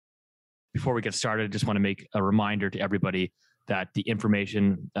before we get started, I just want to make a reminder to everybody that the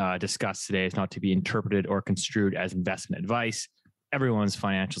information discussed today is not to be interpreted or construed as investment advice. Everyone's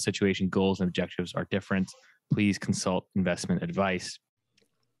financial situation, goals, and objectives are different. Please consult investment advice.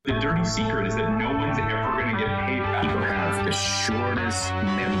 The dirty secret is that no one's ever going to get paid back. People have the shortest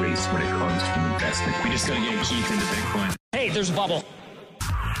memories when it comes to investment. We just got to get Keith into Bitcoin. Hey, there's a bubble.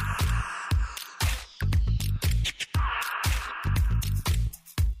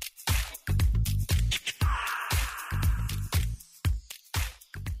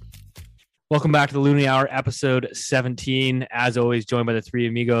 Welcome back to the Loonie Hour, episode 17. As always, joined by the three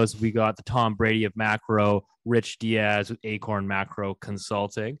amigos. We got the Tom Brady of Macro, Rich Diaz with Acorn Macro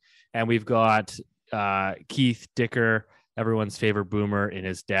Consulting, and we've got Keith Dicker, everyone's favorite boomer, in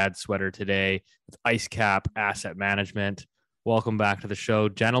his dad's sweater today with Ice Cap Asset Management. Welcome back to the show,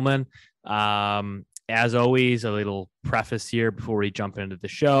 gentlemen. As always, a little preface here before we jump into the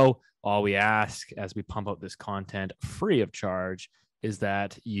show. All we ask as we pump out this content free of charge is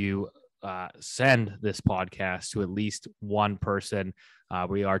that you send this podcast to at least one person.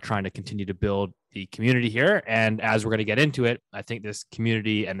 We are trying to continue to build the community here. And as we're going to get into it, I think this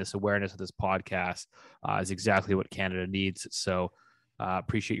community and this awareness of this podcast is exactly what Canada needs. So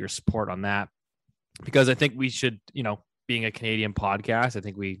appreciate your support on that, because I think we should, being a Canadian podcast, I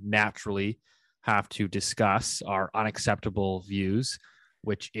think we naturally have to discuss our unacceptable views,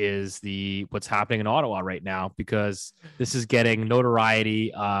 which is what's happening in Ottawa right now, because this is getting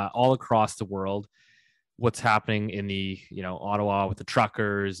notoriety all across the world. What's happening in the Ottawa with the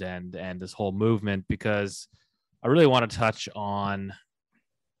truckers and this whole movement, because I really want to touch on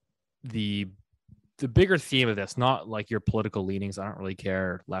the bigger theme of this, not like your political leanings. I don't really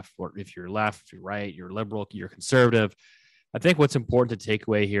care if you're left, if you're right, you're liberal, you're conservative. I think what's important to take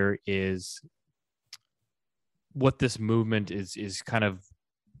away here is what this movement is kind of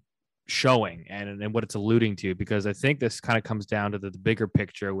showing and what it's alluding to, because I think this kind of comes down to the bigger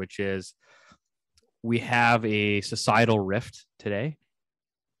picture, which is we have a societal rift today.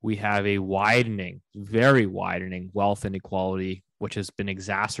 We have a very widening wealth inequality, which has been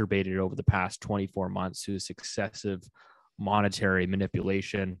exacerbated over the past 24 months through successive monetary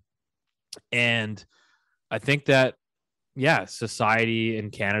manipulation. And I think that society in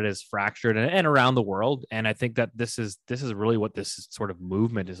Canada is fractured and around the world. And I think that this is really what this sort of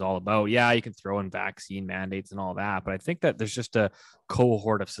movement is all about. Yeah, you can throw in vaccine mandates and all that, but I think that there's just a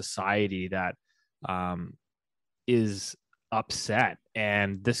cohort of society that is upset.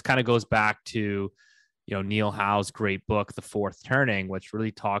 And this kind of goes back to, Neil Howe's great book, The Fourth Turning, which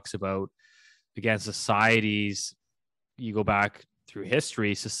really talks about, again, societies. You go back through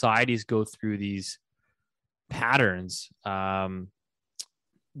history, societies go through these patterns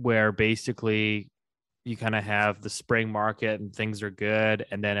where basically you kind of have the spring market and things are good,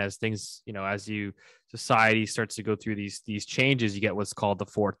 and then as things, society starts to go through these changes, you get what's called the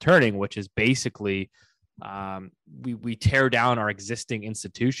fourth turning, which is basically we tear down our existing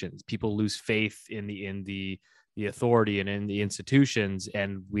institutions. People lose faith in the authority and in the institutions,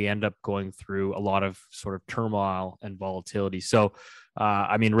 and we end up going through a lot of sort of turmoil and volatility. So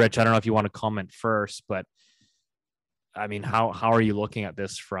Rich, I don't know if you want to comment first, but how are you looking at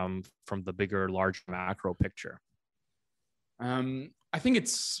this from the bigger, large macro picture? I think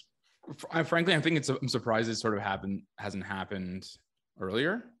it's, frankly, I'm surprised it sort of hasn't happened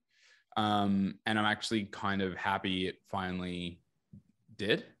earlier. And I'm actually kind of happy it finally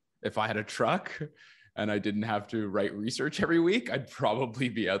did. If I had a truck and I didn't have to write research every week, I'd probably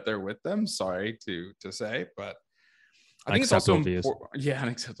be out there with them. Sorry to say, but I think it's also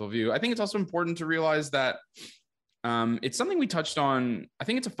unacceptable view. I think it's also important to realize that it's something we touched on. I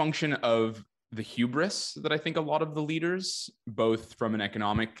think it's a function of the hubris that I think a lot of the leaders, both from an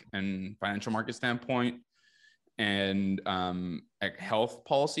economic and financial market standpoint and a health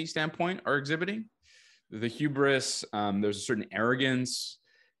policy standpoint, are exhibiting. The hubris, there's a certain arrogance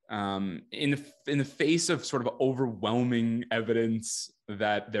in the face of sort of overwhelming evidence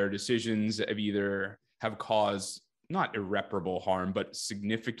that their decisions have caused not irreparable harm, but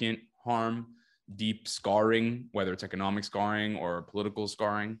significant harm, deep scarring, whether it's economic scarring or political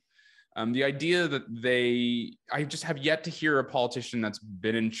scarring. The idea that I just have yet to hear a politician that's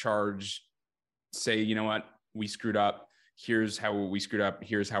been in charge say, you know what, we screwed up. Here's how we screwed up.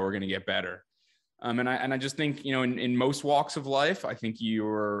 Here's how we're going to get better. And I just think, in most walks of life, I think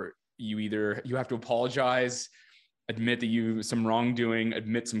you have to apologize, admit that some wrongdoing,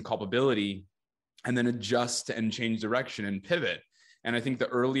 admit some culpability, and then adjust and change direction and pivot. And I think the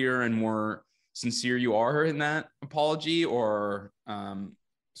earlier and more sincere you are in that apology, or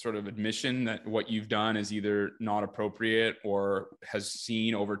sort of admission that what you've done is either not appropriate or has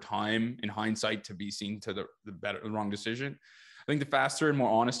seen over time in hindsight to be seen to the wrong decision. I think the faster and more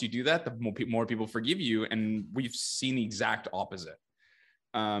honest you do that, the more people forgive you. And we've seen the exact opposite.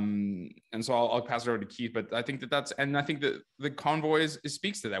 And so I'll pass it over to Keith, but I think I think that the convoy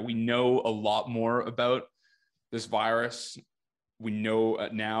speaks to that. We know a lot more about this virus. We know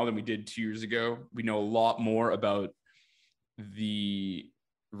now than we did 2 years ago. We know a lot more about the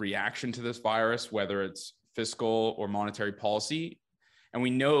reaction to this virus, whether it's fiscal or monetary policy. And we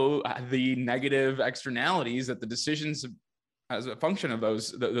know the negative externalities that the decisions as a function of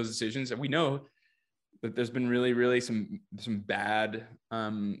those decisions. And we know that there's been really some bad,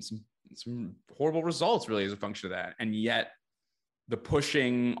 some horrible results really as a function of that. And yet the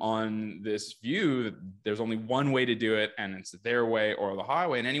pushing on this view that there's only one way to do it and it's their way or the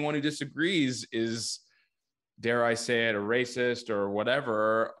highway. And anyone who disagrees is, dare I say it, a racist or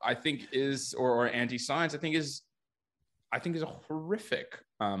whatever, I think is, or anti-science, I think is a horrific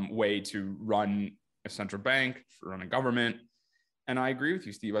way to run a central bank, run a government. And I agree with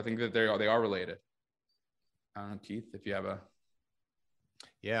you, Steve. I think that they are related. I don't know, Keith, if you have a.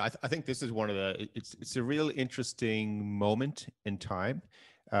 Yeah, I think this is one of it's a real interesting moment in time.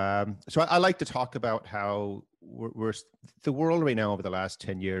 So I like to talk about how we're the world right now over the last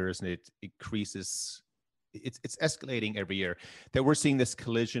 10 years, and it increases. It's escalating every year, that we're seeing this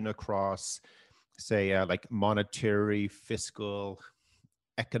collision across, say, like monetary, fiscal,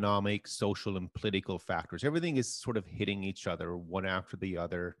 economic, social, and political factors. Everything is sort of hitting each other one after the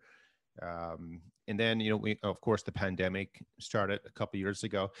other. And then, we, of course, the pandemic started a couple of years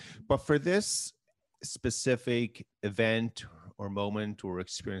ago. But for this specific event or moment or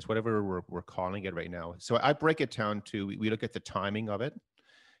experience, whatever we're calling it right now, so I break it down to, we look at the timing of it.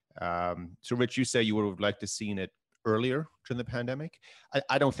 So Rich, you say you would have liked to seen it earlier during the pandemic.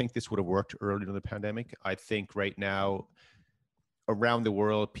 I don't think this would have worked earlier in the pandemic. I think right now around the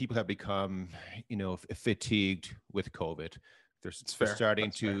world, people have become, fatigued with COVID. They're starting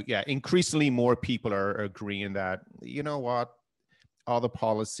to, increasingly more people are agreeing that, you know what, all the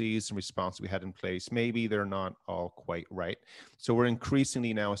policies and responses we had in place, maybe they're not all quite right. So we're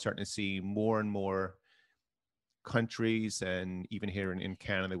increasingly now starting to see more and more countries, and even here in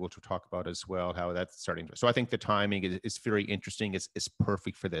Canada, which we'll talk about as well, how that's starting to. So I think the timing is very interesting. It's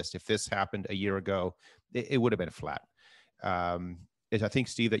perfect for this. If this happened a year ago, it would have been flat. As I think,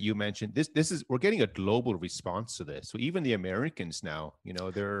 Steve, that you mentioned, this is, we're getting a global response to this. So even the Americans now,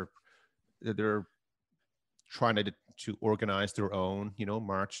 they're trying to organize their own,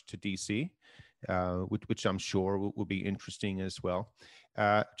 march to DC, which I'm sure will be interesting as well.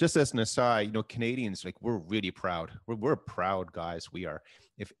 Just as an aside, Canadians, like, we're really proud. We're proud guys. We are.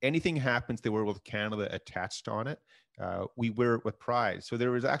 If anything happens, they were with Canada attached on it. We wear it with pride. So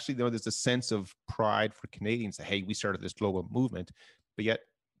there is actually, there's a sense of pride for Canadians that, hey, we started this global movement. But yet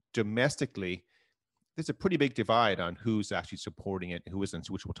domestically, there's a pretty big divide on who's actually supporting it and who isn't,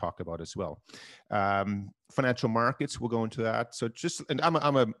 which we'll talk about as well. Financial markets, we'll go into that. So and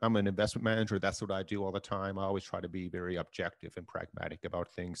I'm an investment manager. That's what I do all the time. I always try to be very objective and pragmatic about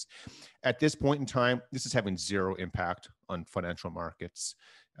things. At this point in time, this is having zero impact on financial markets.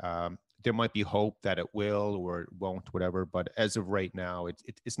 There might be hope that it will or it won't, whatever. But as of right now,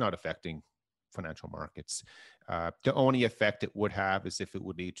 it's not affecting financial markets. The only effect it would have is if it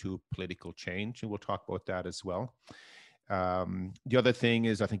would lead to political change, and we'll talk about that as well. The other thing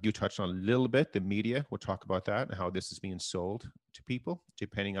is, I think you touched on a little bit, the media. We'll talk about that and how this is being sold to people,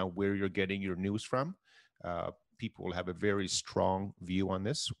 depending on where you're getting your news from. People will have a very strong view on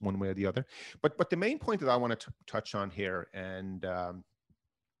this, one way or the other. But the main point that I want to touch on here, and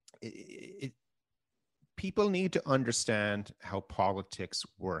people need to understand how politics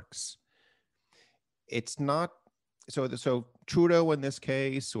works. It's not so Trudeau in this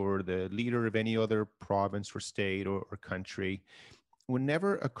case, or the leader of any other province or state or country,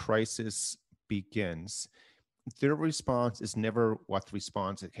 whenever a crisis begins, their response is never what the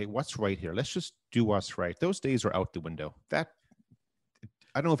response is. Hey, what's right here? Let's just do what's right. Those days are out the window. That,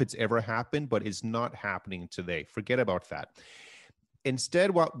 I don't know if it's ever happened, but it's not happening today. Forget about that.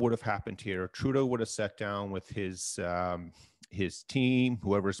 Instead, what would have happened here, Trudeau would have sat down with his team,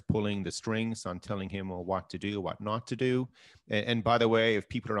 whoever's pulling the strings on telling him what to do, what not to do. And by the way, if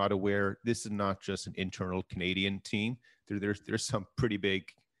people are not aware, this is not just an internal Canadian team. There's some pretty big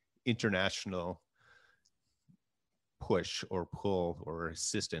international push or pull or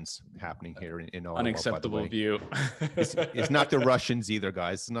assistance happening here in Ottawa. Unacceptable view. It's not the Russians either,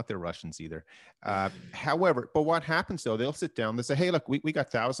 guys. It's not the Russians either. However, but what happens though, they'll sit down, they say, hey, look, we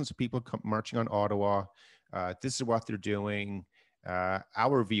got thousands of people marching on Ottawa. This is what they're doing.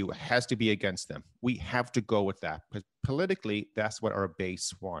 our view has to be against them. We have to go with that. But politically, that's what our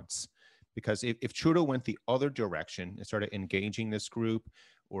base wants. Because if Trudeau went the other direction and started engaging this group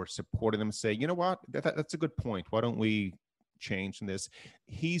or supporting them, say, you know what, that's a good point. Why don't we change this?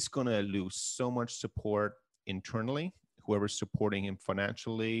 He's going to lose so much support internally, whoever's supporting him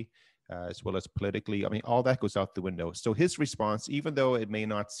financially, as well as politically. I mean, all that goes out the window. So his response, even though it may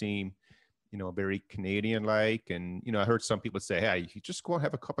not seem, very Canadian-like, and, I heard some people say, hey, you just go and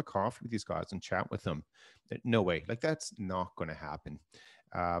have a cup of coffee with these guys and chat with them. No way. Like, that's not going to happen.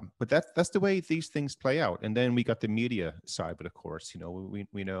 But that's the way these things play out. And then we got the media side, but of course,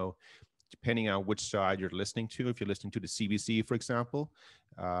 we know, depending on which side you're listening to, if you're listening to the CBC, for example,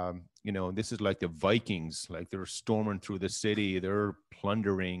 this is like the Vikings, like they're storming through the city, they're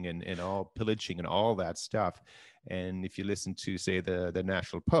plundering and all pillaging and all that stuff. And if you listen to, say, the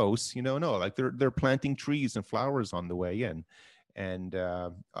National Post, no, like they're planting trees and flowers on the way in. And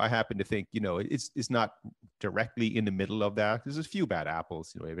I happen to think, it's not directly in the middle of that. There's a few bad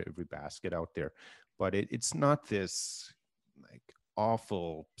apples, every basket out there, but it's not this like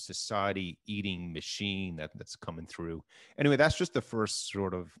awful society eating machine that's coming through. Anyway, that's just the first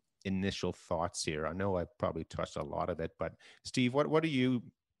sort of initial thoughts here. I know I probably touched a lot of it, but Steve, what are you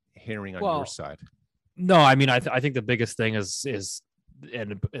hearing on your side? No, I mean, I think the biggest thing is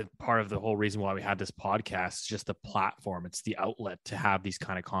and part of the whole reason why we had this podcast is just the platform. It's the outlet to have these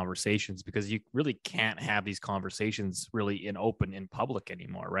kind of conversations, because you really can't have these conversations really in public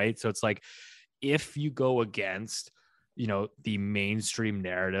anymore, right? So it's like, if you go against, the mainstream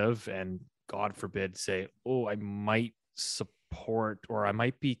narrative and, God forbid, say, oh, I might support, or I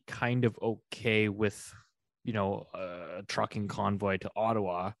might be kind of okay with, a trucking convoy to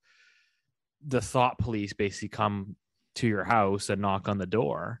Ottawa, the thought police basically come to your house and knock on the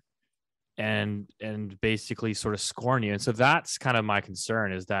door and basically sort of scorn you. And so that's kind of my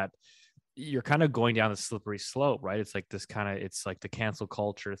concern, is that you're kind of going down the slippery slope, right? It's like this it's like the cancel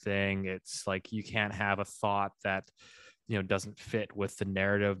culture thing. It's like, you can't have a thought that, doesn't fit with the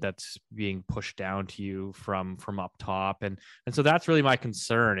narrative that's being pushed down to you from up top. And so that's really my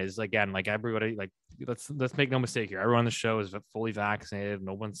concern, is, again, like, everybody, like, let's make no mistake here. Everyone on the show is fully vaccinated.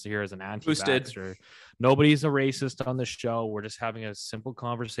 No one's here as an anti-vaxxer. Nobody's a racist on the show. We're just having a simple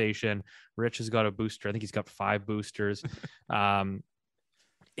conversation. Rich has got a booster. I think he's got 5 boosters.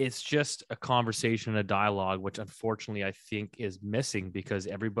 It's just a conversation, a dialogue, which unfortunately I think is missing, because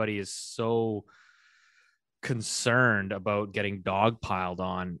everybody is so concerned about getting dogpiled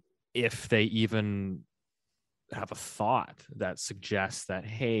on, if they even have a thought that suggests that,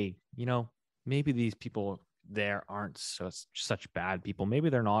 hey, maybe these people there aren't such bad people. Maybe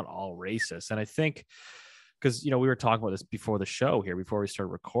they're not all racist. And I think, because, we were talking about this before the show here, before we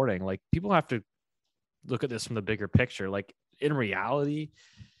started recording, like, people have to look at this from the bigger picture. Like, in reality,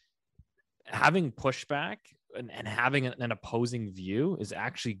 having pushback and having an opposing view is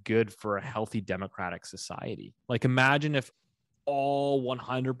actually good for a healthy democratic society. Like, imagine if all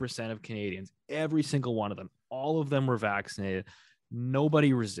 100% of Canadians, every single one of them, all of them were vaccinated,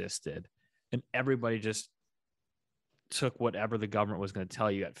 nobody resisted, and everybody just took whatever the government was going to tell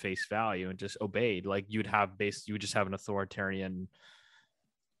you at face value and just obeyed. Like, you would just have an authoritarian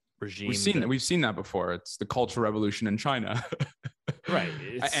regime. We've seen that before. It's the Cultural Revolution in China. Right.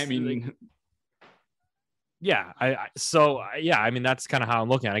 I mean, like, yeah. I mean, that's kind of how I'm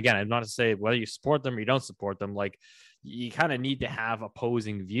looking at it. Again, I'm not to say whether you support them or you don't support them. Like, you kind of need to have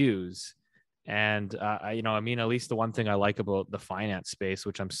opposing views. And, at least the one thing I like about the finance space,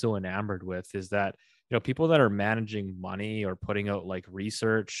 which I'm so enamored with, is that, people that are managing money or putting out like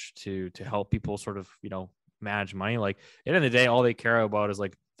research to help people sort of, manage money, like, at the end of the day, all they care about is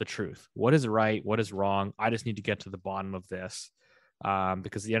like the truth. What is right? What is wrong? I just need to get to the bottom of this.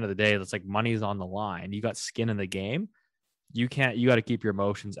 Because at the end of the day, it's like, money's on the line. You got skin in the game. You got to keep your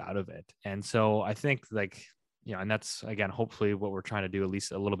emotions out of it. And so I think, like, and that's, again, hopefully what we're trying to do, at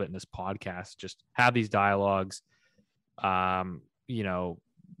least a little bit in this podcast, just have these dialogues,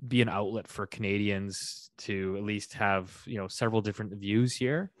 be an outlet for Canadians to at least have, several different views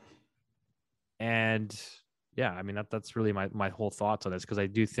here. And yeah, I mean, that's really my whole thoughts on this, because I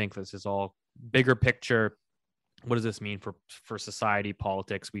do think this is all bigger picture. What does this mean for society,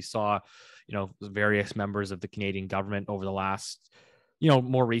 politics? We saw, various members of the Canadian government over the last,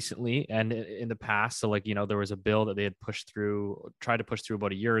 more recently and in the past. So, like, there was a bill that they had tried to push through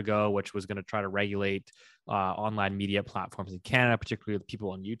about a year ago, which was going to try to regulate online media platforms in Canada, particularly with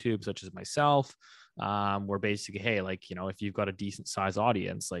people on YouTube, such as myself, where basically, hey, like, if you've got a decent size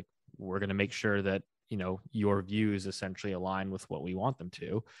audience, like, we're going to make sure that your views essentially align with what we want them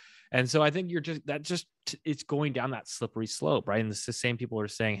to. And so I think it's going down that slippery slope, right? And it's the same people are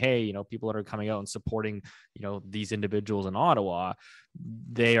saying, hey, people that are coming out and supporting, these individuals in Ottawa,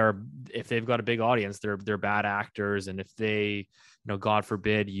 if they've got a big audience, they're bad actors. And if they, God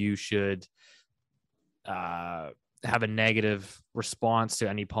forbid, you should have a negative response to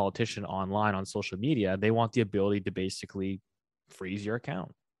any politician online on social media, they want the ability to basically freeze your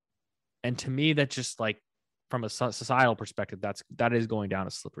account. And to me, that just from a societal perspective, that is going down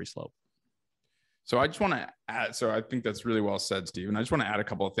a slippery slope. So I just want to add, so I think that's really well said, Steve. And I just want to add a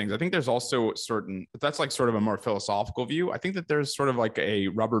couple of things. I think there's also that's sort of a more philosophical view. I think that there's sort of like a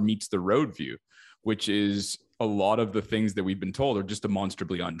rubber meets the road view, which is a lot of the things that we've been told are just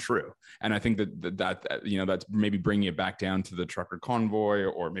demonstrably untrue. And I think that that's maybe bringing it back down to the trucker convoy,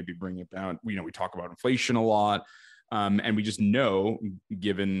 or maybe bringing it down, we talk about inflation a lot. And we just know,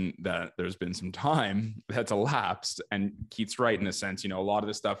 given that there's been some time that's elapsed, and Keith's right in a sense, a lot of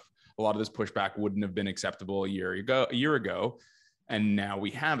this pushback wouldn't have been acceptable a year ago. And now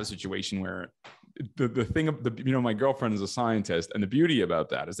we have a situation where the thing of my girlfriend is a scientist, and the beauty about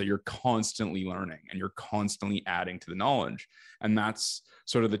that is that you're constantly learning and you're constantly adding to the knowledge. And that's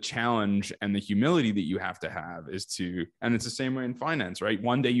sort of the challenge and the humility that you have to have and it's the same way in finance, right?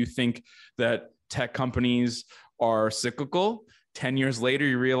 One day you think that tech companies are cyclical. 10 years later,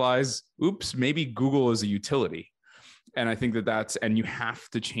 you realize, oops, maybe Google is a utility. And I think and you have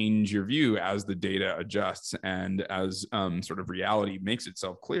to change your view as the data adjusts and as sort of reality makes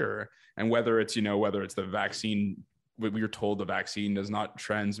itself clearer. And whether it's the vaccine, we were told the vaccine does not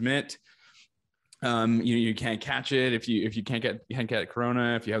transmit. You can't catch it if you can't get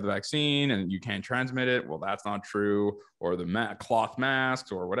corona if you have the vaccine, and you can't transmit it. Well, that's not true. Or the cloth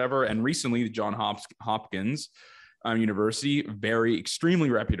masks or whatever. And recently, the Johns Hopkins University, extremely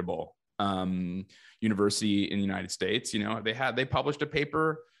reputable university in the United States, they published a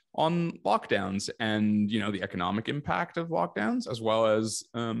paper on lockdowns and the economic impact of lockdowns, as well as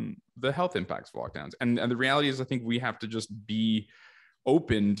the health impacts of lockdowns. And the reality is, I think we have to just be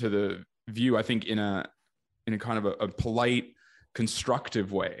open to the view, I think in a kind of a polite,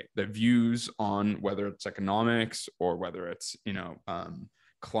 constructive way, that views on whether it's economics or whether it's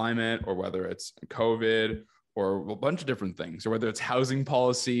climate or whether it's COVID or a bunch of different things, or whether it's housing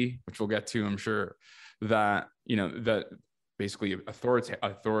policy, which we'll get to, I'm sure, that that basically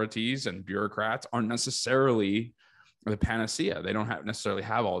authorities and bureaucrats aren't necessarily the panacea. They don't necessarily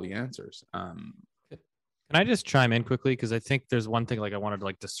have all the answers. Can I just chime in quickly? Because I think there's one thing I wanted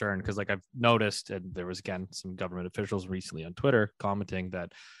to discern, because I've noticed, and there was again some government officials recently on Twitter commenting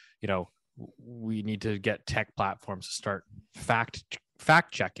that, we need to get tech platforms to start fact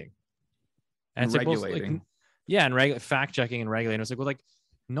checking and regulating. And fact checking and regulating. It's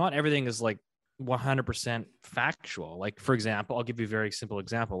not everything is 100% factual. For example, I'll give you a very simple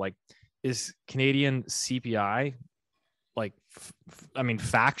example. Is Canadian CPI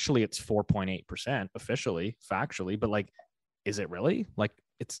factually it's 4.8% officially, factually, but is it really?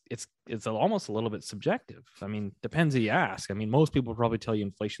 It's almost a little bit subjective. Depends who you ask. Most people probably tell you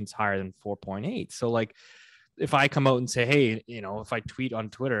inflation's higher than 4.8. So if I come out and say, hey, if I tweet on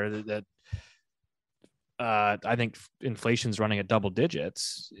Twitter that I think inflation's running at double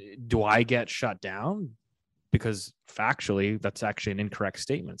digits, do I get shut down? Because factually, that's actually an incorrect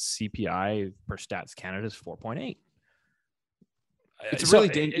statement. CPI per Stats Canada is 4.8. It's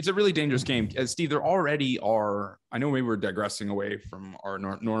a really dangerous game. Steve, there already are, I know maybe we're digressing away from our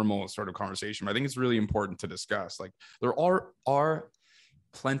normal sort of conversation, but I think it's really important to discuss. There are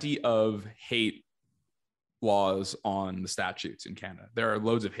plenty of hate laws on the statutes in Canada. There are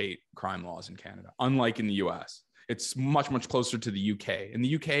loads of hate crime laws in Canada, unlike in the US. It's much, much closer to the UK. In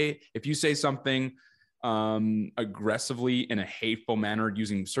the UK, if you say something aggressively in a hateful manner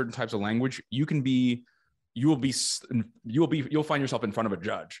using certain types of language, you'll find yourself in front of a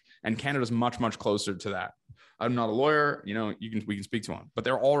judge. And Canada's much, much closer to that. I'm not a lawyer, we can speak to them, but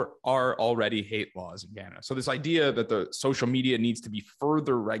there are already hate laws in Canada. So this idea that the social media needs to be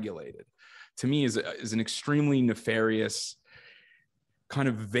further regulated, to me, is an extremely nefarious kind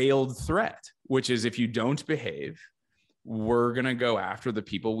of veiled threat, which is, if you don't behave, we're going to go after the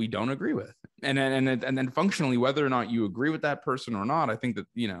people we don't agree with. And then functionally, whether or not you agree with that person or not, I think that,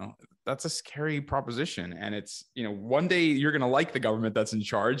 that's a scary proposition. And it's, one day you're going to like the government that's in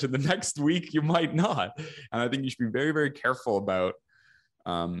charge, and the next week you might not. And I think you should be very, very careful about.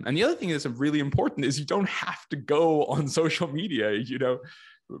 And the other thing that's really important is you don't have to go on social media.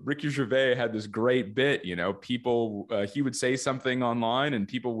 Ricky Gervais had this great bit, people, he would say something online and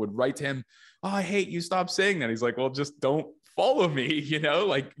people would write to him, "Oh, I hate you, stop saying that." He's like, well, just don't follow me,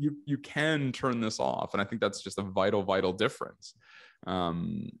 like you can turn this off. And I think that's just a vital difference.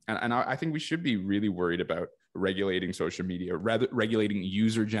 And I think we should be really worried about regulating social media, rather regulating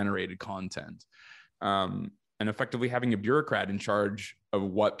user-generated content, and effectively having a bureaucrat in charge of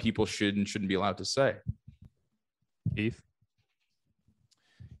what people should and shouldn't be allowed to say. Keith?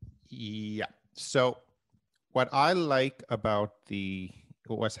 Yeah. So what I like about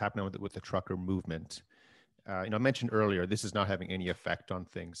what's happening with the trucker movement, I mentioned earlier, this is not having any effect on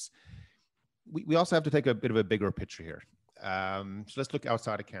things. We also have to take a bit of a bigger picture here. So let's look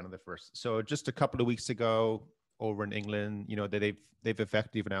outside of Canada first. So just a couple of weeks ago over in England, they've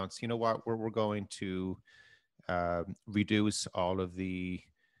effectively announced, we're going to reduce all of the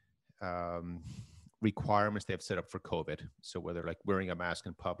requirements they've set up for COVID. So whether like wearing a mask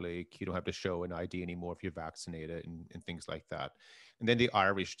in public, you don't have to show an ID anymore if you're vaccinated and things like that. And then the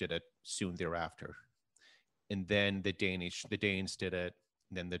Irish did it soon thereafter. And then the Danes did it,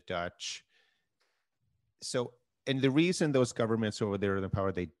 and then the Dutch. So, and the reason those governments over there in the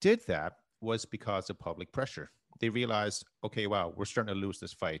power, they did that was because of public pressure. They realized, okay, wow, we're starting to lose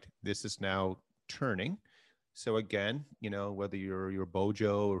this fight. This is now turning. So again, whether you're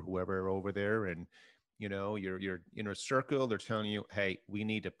Bojo or whoever over there, and you're in a circle, they're telling you, hey, we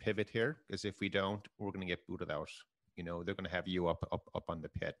need to pivot here, because if we don't, we're going to get booted out. They're going to have you up on the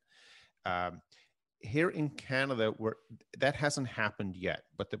pit. Here in Canada, where that hasn't happened yet,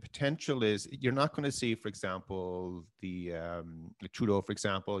 but the potential is you're not going to see, for example, the Trudeau, for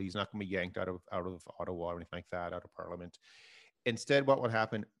example, he's not going to be yanked out of Ottawa or anything like that, out of Parliament. Instead, what will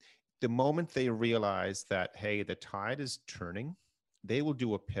happen? The moment they realize that, hey, the tide is turning, they will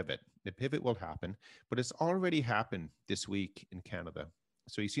do a pivot. The pivot will happen, but it's already happened this week in Canada.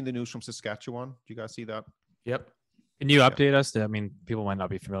 So you've seen the news from Saskatchewan? Do you guys see that? Yep. Can you update us? I mean, people might not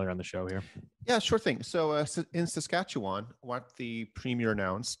be familiar on the show here. Yeah, sure thing. So in Saskatchewan, what the premier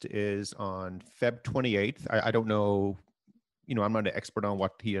announced is on Feb 28th. I don't know, I'm not an expert on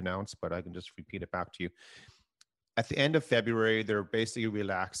what he announced, but I can just repeat it back to you. At the end of February, they're basically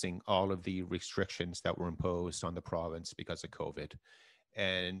relaxing all of the restrictions that were imposed on the province because of COVID.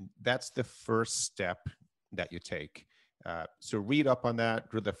 And that's the first step that you take. So read up on that.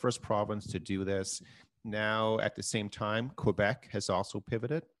 We're the first province to do this. Now, at the same time, Quebec has also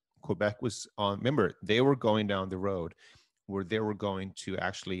pivoted. Quebec was remember, they were going down the road where they were going to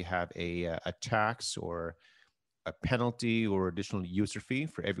actually have a tax or a penalty or additional user fee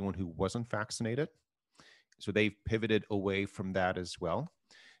for everyone who wasn't vaccinated. So they've pivoted away from that as well.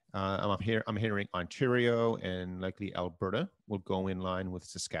 I'm hearing Ontario and likely Alberta will go in line with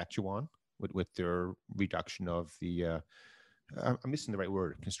Saskatchewan with their reduction of the, I'm missing the right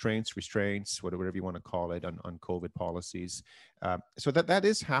word, restraints, whatever you want to call it, on COVID policies. So that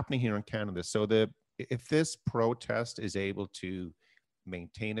is happening here in Canada. So if this protest is able to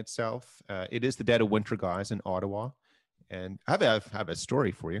maintain itself, it is the dead of winter, guys, in Ottawa. And I have a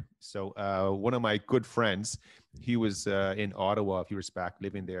story for you. So one of my good friends, he was in Ottawa a few years back,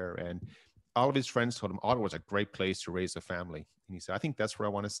 living there, and all of his friends told him Ottawa was a great place to raise a family. And he said, I think that's where I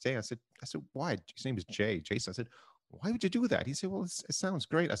want to stay. I said, why? His name is Jason. I said, why would you do that? He said, well, it sounds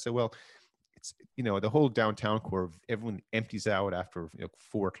great. I said, well, it's, the whole downtown core, everyone empties out after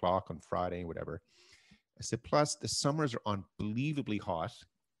 4 o'clock on Friday, whatever. I said, plus the summers are unbelievably hot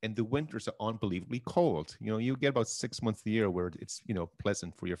and the winters are unbelievably cold. You get about 6 months of the year where it's,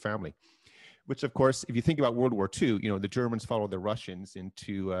 pleasant for your family, which of course, if you think about World War II, the Germans followed the Russians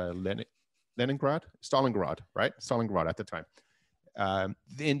into Stalingrad, right? Stalingrad at the time.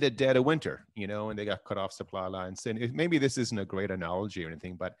 In the dead of winter, and they got cut off supply lines. And maybe this isn't a great analogy or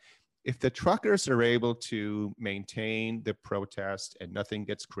anything, but if the truckers are able to maintain the protest and nothing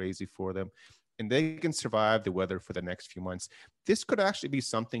gets crazy for them, and they can survive the weather for the next few months, this could actually be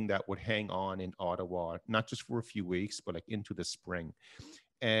something that would hang on in Ottawa, not just for a few weeks, but like into the spring.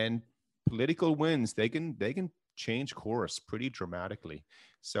 And political winds, they can change course pretty dramatically.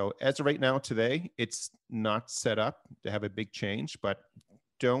 So as of right now, today, it's not set up to have a big change, but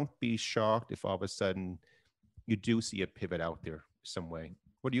don't be shocked if all of a sudden you do see a pivot out there some way.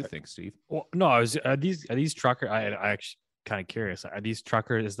 What do you think, Steve? Well, no, are these truckers? I actually kind of curious. Are these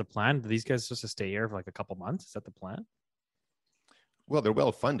truckers? Is the plan? Are these guys supposed to stay here for like a couple months? Is that the plan? Well, they're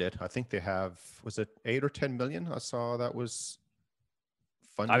well funded. I think they have, was it 8 or 10 million? I saw that was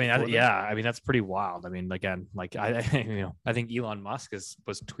funded. I mean, that's pretty wild. I mean, again, like I think Elon Musk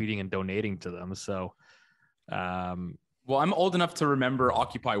was tweeting and donating to them. So, well, I'm old enough to remember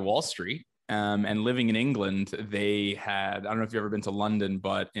Occupy Wall Street. And living in England, they had, I don't know if you've ever been to London,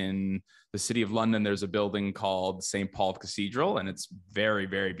 but in the city of London, there's a building called St. Paul Cathedral, and it's very,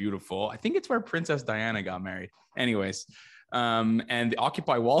 very beautiful. I think it's where Princess Diana got married. Anyways, And the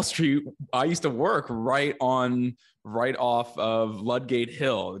Occupy Wall Street, I used to work right off of Ludgate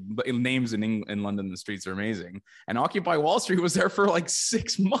Hill. Names in London, the streets are amazing. And Occupy Wall Street was there for like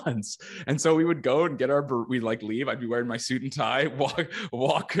 6 months. And so we would go and we'd like leave. I'd be wearing my suit and tie,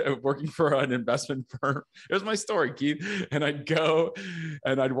 walk, working for an investment firm. Here's my story, Keith. And I'd go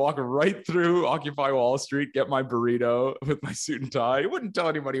and I'd walk right through Occupy Wall Street, get my burrito with my suit and tie. I wouldn't tell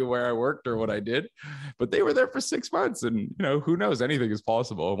anybody where I worked or what I did, but they were there for 6 months. And, who knows, anything is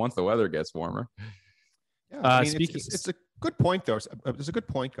possible once the weather gets warmer. Yeah, I mean, it's a good point, though. It's a good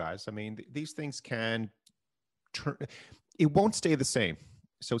point, guys. I mean, these things can turn. It won't stay the same.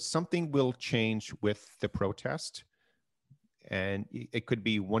 So something will change with the protest, and it could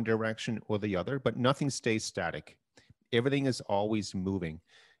be one direction or the other, but nothing stays static. Everything is always moving,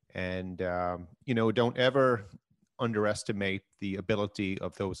 and don't ever underestimate the ability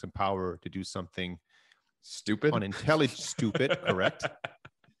of those in power to do something stupid, unintelligent, stupid, correct?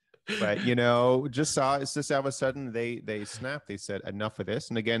 But just all of a sudden they snapped. They said enough of this,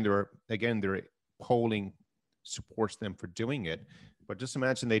 and again their polling supports them for doing it. But just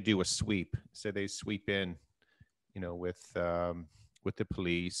imagine they do a sweep. Say they sweep in, with the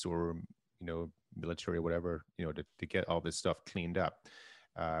police or military or whatever, to get all this stuff cleaned up.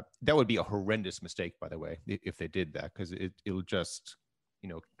 That would be a horrendous mistake, by the way, if they did that, because it'll just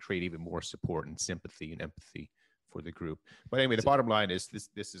create even more support and sympathy and empathy for the group. But anyway, the bottom line is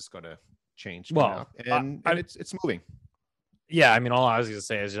this is going to change. Well, and it's moving. Yeah, I mean, all I was going to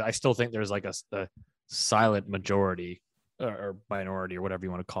say is I still think there's like a silent majority or minority or whatever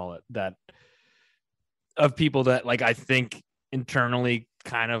you want to call it, that of people that like I think internally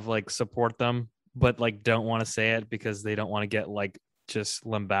kind of like support them, but like don't want to say it because they don't want to get like just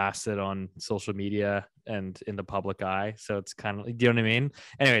lambasted on social media and in the public eye. So it's kind of, do you know what I mean?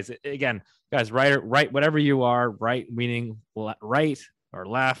 Anyways, again, guys, right, whatever you are, right, meaning right or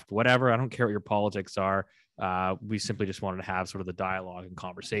left, whatever. I don't care what your politics are. We simply just wanted to have sort of the dialogue and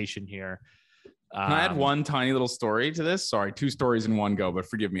conversation here. Can I add one tiny little story to this? Sorry, 2 stories in one go, but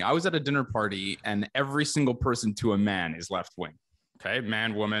forgive me. I was at a dinner party and every single person to a man is left wing. Okay,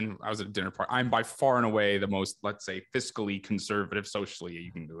 man, woman. I was at a dinner party. I'm by far and away the most, let's say, fiscally conservative. Socially,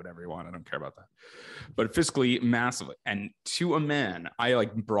 you can do whatever you want. I don't care about that. But fiscally, massively. And to a man, I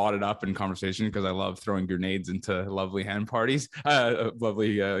like brought it up in conversation because I love throwing grenades into lovely dinner parties. And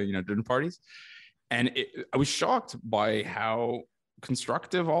I was shocked by how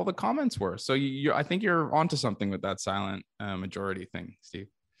constructive all the comments were. So I think you're onto something with that silent majority thing, Steve.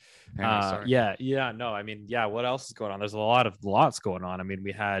 Anyway, no, I mean, what else is going on? There's lots going on. I mean,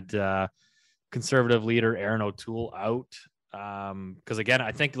 we had conservative leader Aaron O'Toole out because again,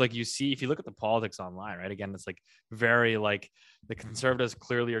 I think like you see, if you look at the politics online, right, again, it's like very like the conservatives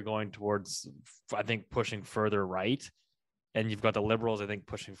clearly are going towards, I think, pushing further right, and you've got the liberals, I think,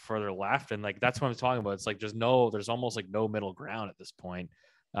 pushing further left, and like that's what I'm talking about. It's like there's almost like no middle ground at this point.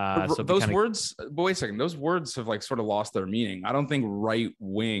 So those words, but wait a second, those words have like sort of lost their meaning. I don't think right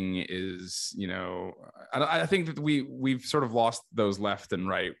wing is, I think that we've sort of lost those left and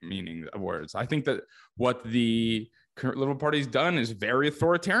right meaning of words. I think that what the current Liberal Party's done is very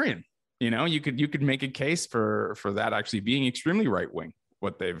authoritarian. You could make a case for that actually being extremely right wing,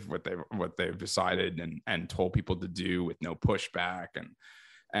 what they've decided and told people to do with no pushback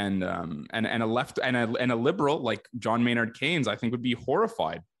and a left and a liberal like John Maynard Keynes, I think, would be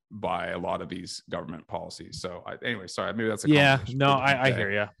horrified by a lot of these government policies. So anyway, sorry, maybe that's I hear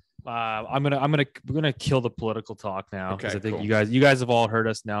you. We're gonna kill the political talk now because I think cool. you guys have all heard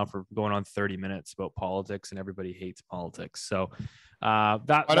us now for going on 30 minutes about politics, and everybody hates politics. So why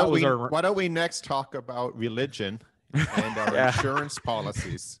don't we next talk about religion and our insurance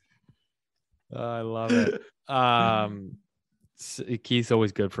policies? I love it. Keith's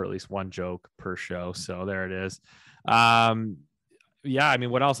always good for at least one joke per show, so there it is. I mean,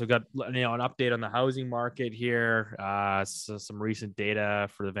 what else? We've got an update on the housing market here. So some recent data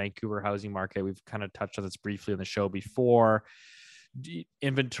for the Vancouver housing market. We've kind of touched on this briefly on the show before.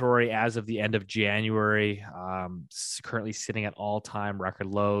 Inventory as of the end of January, currently sitting at all-time record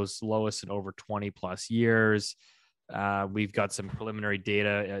lows, lowest in over 20 plus years. We've got some preliminary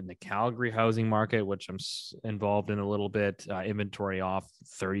data in the Calgary housing market, which I'm involved in a little bit. Inventory off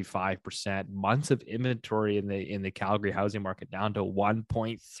 35%. Months of inventory in the Calgary housing market down to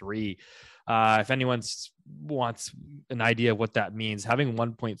 1.3. If anyone wants an idea of what that means, having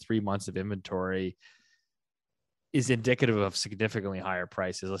 1.3 months of inventory is indicative of significantly higher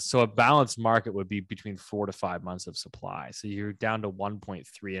prices. So a balanced market would be between 4 to 5 months of supply. So you're down to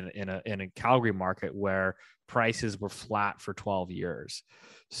 1.3 in a Calgary market where prices were flat for 12 years.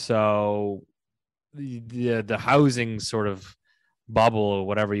 So the housing sort of bubble or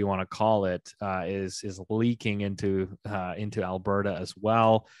whatever you want to call it is leaking into Alberta as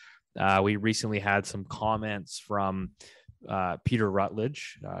well. We recently had some comments from Peter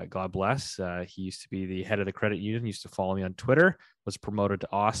Rutledge, God bless. He used to be the head of the credit union, used to follow me on Twitter, was promoted to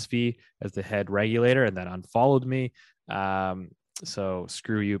OSFI as the head regulator, and then unfollowed me. So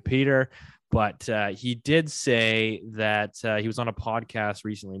screw you, Peter. But he did say that he was on a podcast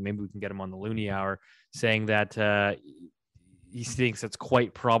recently. Maybe we can get him on the Looney Hour, saying that he thinks it's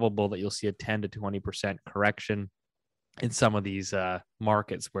quite probable that you'll see a 10 to 20% correction in some of these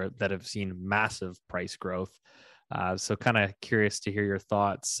markets that have seen massive price growth. So kind of curious to hear your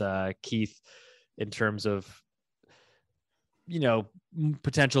thoughts, Keith, in terms of,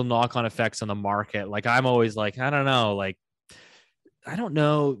 potential knock-on effects on the market. Like, I'm always like, I don't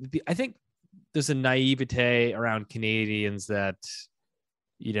know. I think there's a naivete around Canadians that,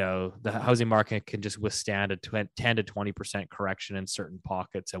 the housing market can just withstand a 10 to 20% correction in certain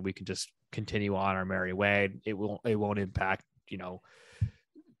pockets, and we can just continue on our merry way. It won't impact,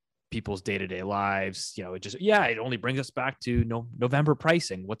 people's day-to-day lives. It only brings us back to November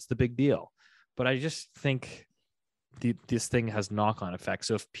pricing. What's the big deal? But I just think this thing has knock-on effects.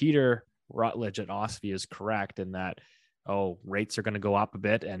 So if Peter Rutledge at OSFI is correct in that, rates are going to go up a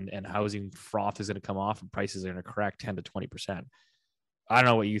bit and housing froth is going to come off and prices are going to correct 10 to 20%. I don't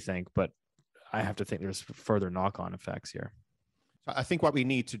know what you think, but I have to think there's further knock-on effects here. I think what we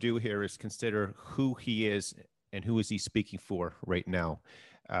need to do here is consider who he is and who is he speaking for right now.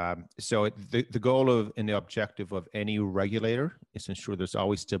 So the goal of and the objective of any regulator is to ensure there's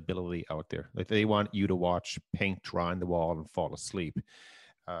always stability out there. Like, they want you to watch paint dry on the wall and fall asleep.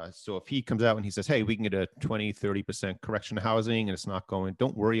 So if he comes out and he says, hey, we can get a 20, 30% correction of housing and it's not going,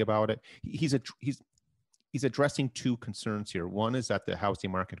 don't worry about it. He's addressing two concerns here. One is that the housing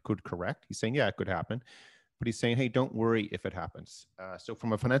market could correct. He's saying, yeah, it could happen. But he's saying, hey, don't worry if it happens. So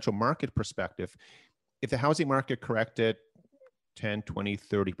from a financial market perspective, if the housing market corrected 10, 20,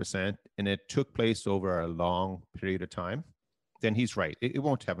 30%, and it took place over a long period of time, then he's right. It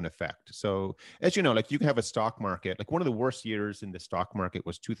won't have an effect. So as you know, like, you can have a stock market, like one of the worst years in the stock market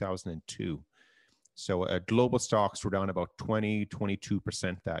was 2002. So global stocks were down about 20,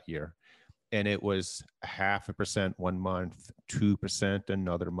 22% that year. And it was 0.5% one month, 2%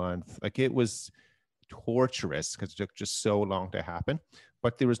 another month. Like, it was torturous because it took just so long to happen.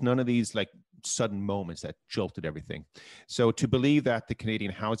 But there was none of these like sudden moments that jolted everything. So to believe that the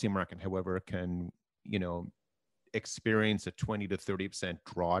Canadian housing market, however, can, experience a 20 to 30%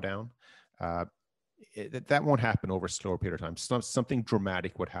 drawdown, that won't happen over a slower period of time. Something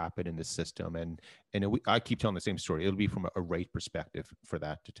dramatic would happen in the system. I keep telling the same story. It'll be from a rate perspective for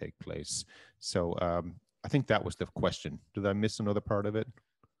that to take place. So I think that was the question. Did I miss another part of it?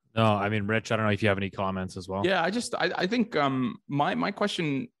 No, I mean, Rich, I don't know if you have any comments as well. Yeah, I think my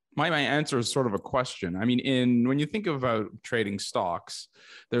question, my answer is sort of a question. I mean, when you think about trading stocks,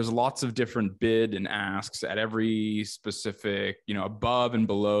 there's lots of different bid and asks at every specific, above and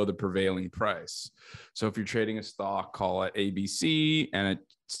below the prevailing price. So if you're trading a stock, call it ABC, and it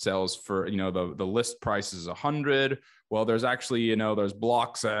sells for, the list price is 100. Well, there's actually, there's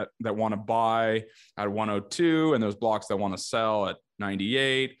blocks that want to buy at 102, and there's blocks that want to sell at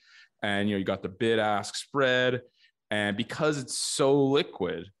 98. And, you got the bid ask spread. And because it's so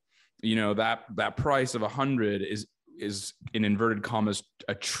liquid, that price of 100 is in inverted commas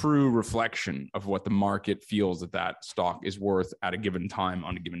a true reflection of what the market feels that stock is worth at a given time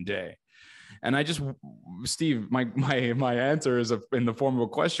on a given day. And Steve, my answer is in the form of a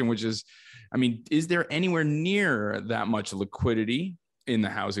question, which is, I mean, is there anywhere near that much liquidity in the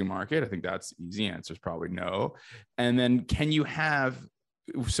housing market? I think that's the easy answer is probably no. And then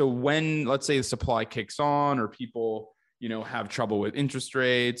so when, let's say, the supply kicks on, or people, have trouble with interest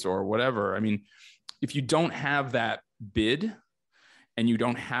rates or whatever. I mean, if you don't have that bid and you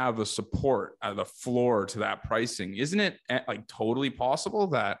don't have a support at the floor to that pricing, isn't it like totally possible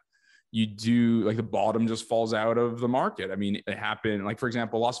that you do, like, the bottom just falls out of the market? I mean, it happened, like, for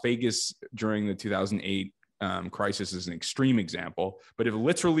example, Las Vegas during the 2008 crisis is an extreme example. But if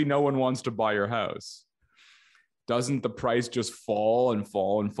literally no one wants to buy your house, doesn't the price just fall and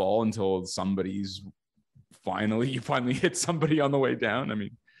fall and fall until you finally hit somebody on the way down? I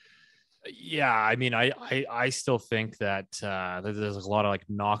mean, yeah, I mean, I still think that there's a lot of like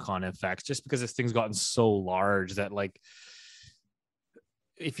knock-on effects just because this thing's gotten so large that, like,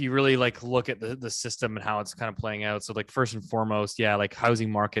 if you really like look at the system and how it's kind of playing out. So, like, first and foremost, yeah, like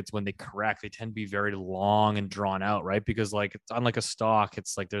housing markets, when they correct, they tend to be very long and drawn out, right? Because, like, it's unlike a stock,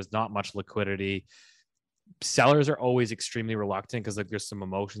 it's like there's not much liquidity. sellers are always extremely reluctant because like there's some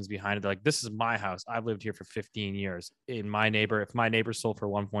emotions behind it. They're like, this is my house. I've lived here for 15 years. If my neighbor sold for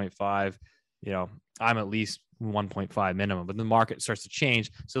 1.5, I'm at least 1.5 minimum, but the market starts to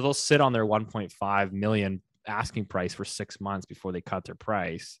change. So they'll sit on their 1.5 million asking price for 6 months before they cut their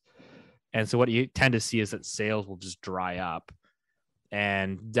price. And so what you tend to see is that sales will just dry up,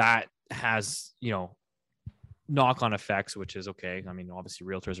 and that has, knock-on effects, which is okay. I mean, obviously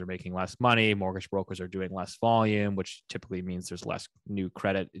realtors are making less money, mortgage brokers are doing less volume, which typically means there's less new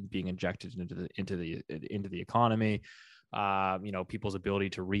credit being injected into the economy. People's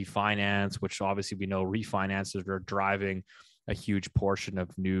ability to refinance, which obviously we know refinances are driving a huge portion of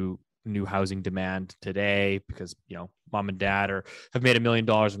new housing demand today, because mom and dad have made $1 million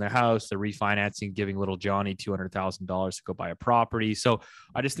in their house. They're refinancing, giving little Johnny $200,000 to go buy a property. So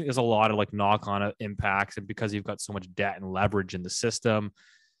I just think there's a lot of like knock-on impacts, and because you've got so much debt and leverage in the system,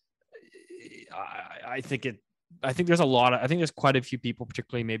 I think there's quite a few people,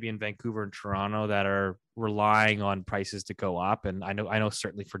 particularly maybe in Vancouver and Toronto, that are relying on prices to go up. And I know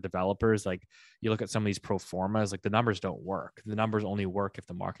certainly for developers, like you look at some of these pro formas, like the numbers don't work. The numbers only work if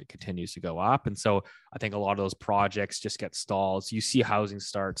the market continues to go up. And so I think a lot of those projects just get stalled. So you see housing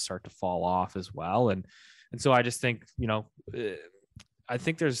start to fall off as well. And so I just think, I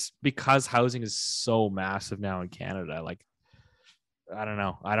think because housing is so massive now in Canada, like, I don't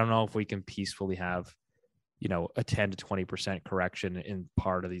know if we can peacefully have a 10 to 20% correction in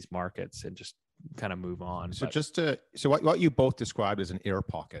part of these markets and just kind of move on. So so what you both described as an air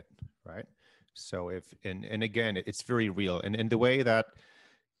pocket, right? So and again, it's very real. And the way that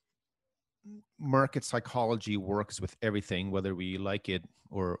market psychology works with everything, whether we like it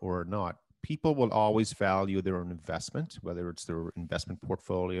or not, people will always value their own investment, whether it's their investment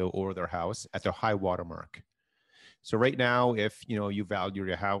portfolio or their house, at their high water mark. So right now, if you value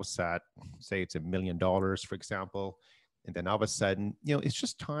your house at, say it's $1 million, for example, and then all of a sudden, it's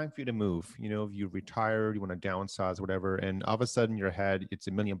just time for you to move. If you retired, you want to downsize, whatever, and all of a sudden your head, it's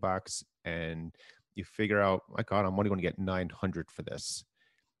 $1 million, and you figure out, my God, I'm only going to get 900 for this,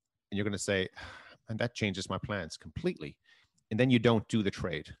 and you're going to say, and that changes my plans completely, and then you don't do the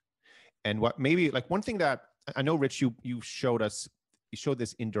trade. And what maybe like one thing that I know, Rich, you showed us. You showed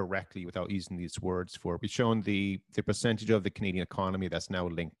this indirectly without using these words for. We've shown the percentage of the Canadian economy that's now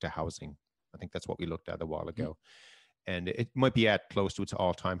linked to housing. I think that's what we looked at a while ago. And it might be at close to its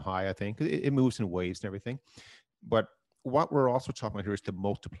all-time high, I think. It moves in waves and everything. But what we're also talking about here is the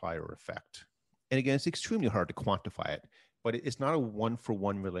multiplier effect. And again, it's extremely hard to quantify it, but it's not a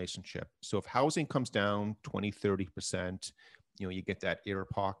one-for-one relationship. So if housing comes down 20, 30%, you get that air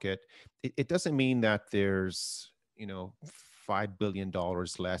pocket. It doesn't mean that there's, $5 billion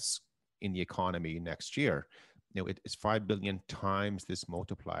less in the economy next year. It's 5 billion times this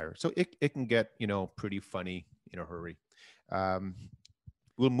multiplier. So it can get, pretty funny in a hurry.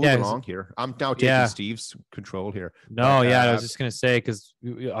 We'll move along here. I'm now taking Steve's control here. No, I was just going to say, because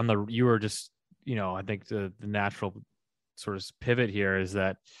you were just, I think the natural sort of pivot here is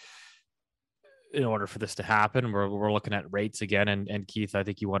that in order for this to happen, we're looking at rates again. And Keith, I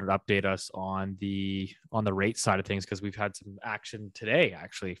think you wanted to update us on the rate side of things, because we've had some action today,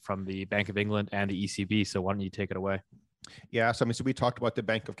 actually, from the Bank of England and the ECB. So why don't you take it away? Yeah. So we talked about the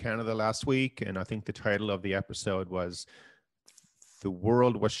Bank of Canada last week, and I think the title of the episode was "The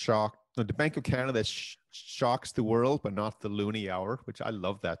World Was Shocked." No, the Bank of Canada shocks the world, but not the Looney Hour, which I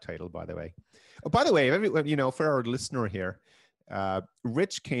love that title, by the way. Oh, by the way, everyone, for our listener here,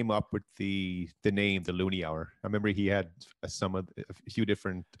 Rich came up with the name, the Looney Hour. I remember he had a few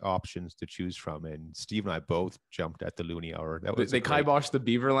different options to choose from, and Steve and I both jumped at the Looney Hour. They kiboshed the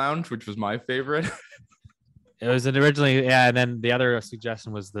Beaver Lounge, which was my favorite. It was originally, and then the other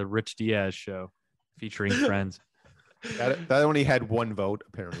suggestion was the Rich Diaz show featuring friends. That only had one vote,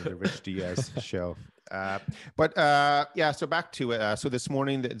 apparently, the Rich Diaz show. So back to it. So this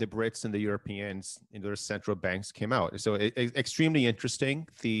morning, the Brits and the Europeans and their central banks came out. So extremely interesting.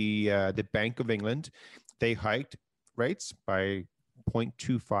 The Bank of England, they hiked rates by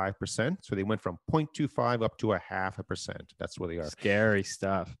 0.25%. So they went from 0.25 up to 0.5%. That's where they are. Scary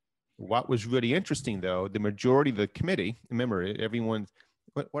stuff. What was really interesting, though, the majority of the committee, remember, everyone,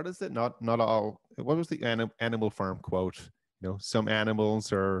 what is it? Not all. What was the Animal Farm quote? Some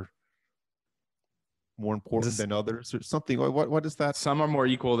animals are more important than others, or something. What is that? Some are more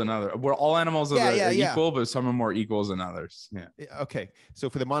equal than others. We're all animals are equal, but some are more equals than others. Yeah. Okay. So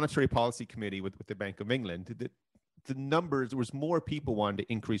for the Monetary Policy Committee with the Bank of England, the numbers, there was more people wanting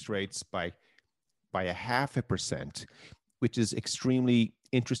to increase rates by 0.5%, which is extremely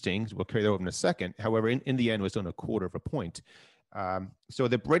interesting. We'll carry that over in a second. However, in the end, it was on 0.25 point. So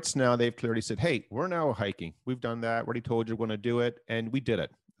the Brits now, they've clearly said, hey, we're now hiking. We've done that. We already told you we're going to do it. And we did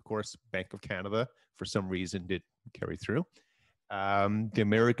it. Of course, Bank of Canada, for some reason, did carry through. The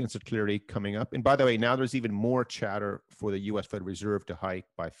Americans are clearly coming up. And by the way, now there's even more chatter for the U.S. Federal Reserve to hike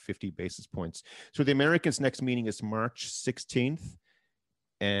by 50 basis points. So the Americans' next meeting is March 16th,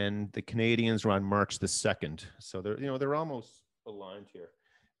 and the Canadians are on March the 2nd. So they're almost aligned here.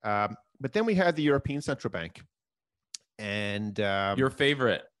 But then we had the European Central Bank. And your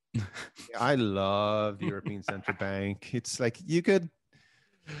favorite. I love the European Central Bank. It's like you could...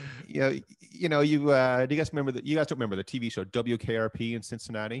 do you guys remember you guys don't remember the TV show WKRP in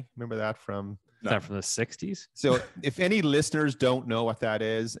Cincinnati? Remember that from the 60s? So if any listeners don't know what that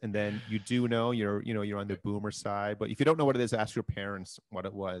is, and then you do know, you're on the boomer side, but if you don't know what it is, ask your parents what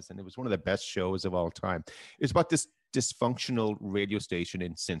it was. And it was one of the best shows of all time. It's about this dysfunctional radio station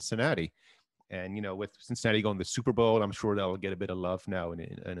in Cincinnati. And, with Cincinnati going to the Super Bowl, I'm sure they'll get a bit of love now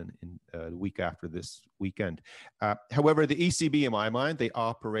in the week after this weekend. However, the ECB, in my mind, they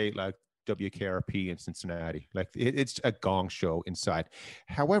operate like WKRP in Cincinnati. Like it's a gong show inside.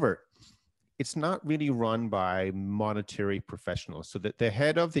 However, it's not really run by monetary professionals. So the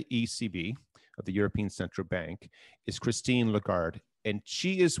head of the ECB, of the European Central Bank, is Christine Lagarde. And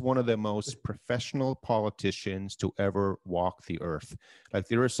she is one of the most professional politicians to ever walk the earth. Like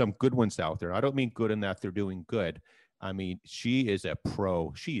there are some good ones out there. I don't mean good in that they're doing good. I mean, she is a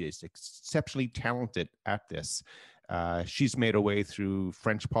pro. She is exceptionally talented at this. She's made her way through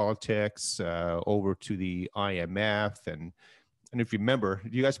French politics, over to the IMF. And if you remember,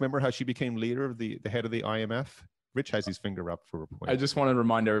 do you guys remember how she became leader of the head of the IMF? Rich has his finger up for a point. I just want to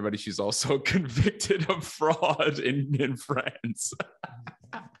remind everybody she's also convicted of fraud in France.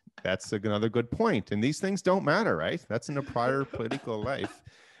 That's another good point. And these things don't matter, right? That's in a prior political life.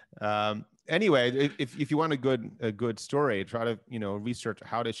 Anyway, if you want a good story, try to research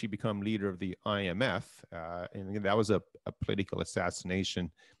how did she become leader of the IMF, and that was a political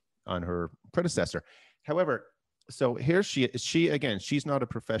assassination on her predecessor. However, so here she is. She's not a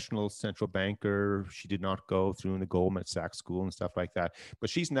professional central banker. She did not go through the Goldman Sachs school and stuff like that. But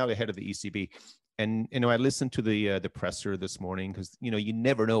she's now the head of the ECB. And I listened to the presser this morning because you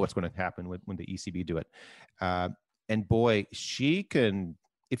never know what's going to happen when the ECB do it. And boy, she can.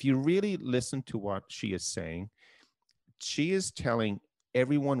 If you really listen to what she is saying, she is telling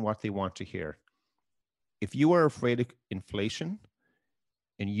everyone what they want to hear. If you are afraid of inflation,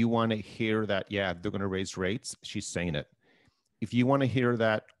 and you want to hear that, yeah, they're going to raise rates, she's saying it. If you want to hear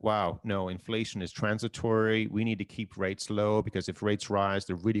that, wow, no, inflation is transitory, we need to keep rates low because if rates rise,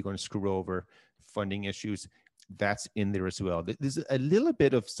 they're really going to screw over funding issues, that's in there as well. There's a little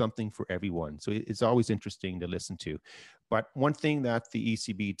bit of something for everyone. So it's always interesting to listen to. But one thing that the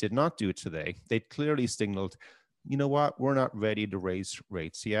ECB did not do today, they clearly signaled, you know what, we're not ready to raise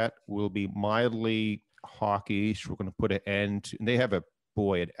rates yet. We'll be mildly hawkish. We're going to put an end. And they have an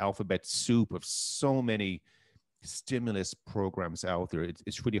alphabet soup of so many stimulus programs out there.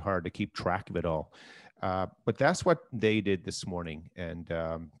 It's really hard to keep track of it all. But that's what they did this morning. And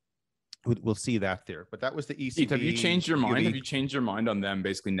we'll see that there. But that was the ECB. Have you changed your mind? Have you changed your mind on them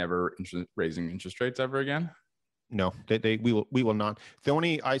basically never raising interest rates ever again? No, we will not. The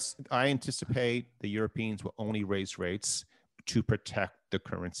only I anticipate the Europeans will only raise rates to protect the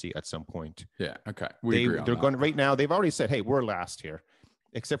currency at some point. Yeah. Okay. They're going right now. They've already said, hey, we're last here,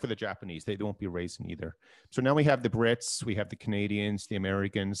 except for the Japanese. They won't be raising either. So now we have the Brits, we have the Canadians, the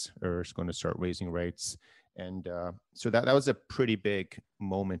Americans are going to start raising rates. And so that was a pretty big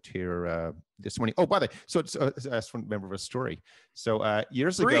moment here this morning. Oh, by the way, so I just remember a story. So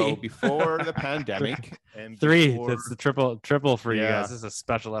years ago, before the pandemic, and that's the triple for you guys. This is a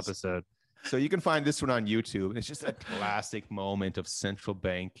special episode. So you can find this one on YouTube. It's just a classic moment of central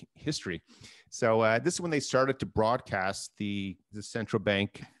bank history. So this is when they started to broadcast the central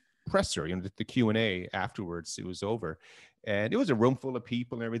bank presser, the Q&A afterwards. It was over. And it was a room full of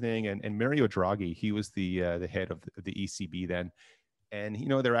people and everything. And Mario Draghi, he was the head of the ECB then. And,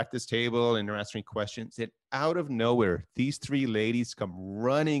 they're at this table and they're answering questions. And out of nowhere, these three ladies come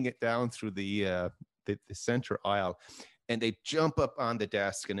running it down through the center aisle. And they jump up on the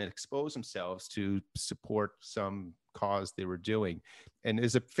desk and expose themselves to support some cause they were doing. And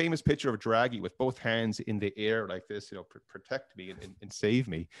there's a famous picture of Draghi with both hands in the air like this, protect me and save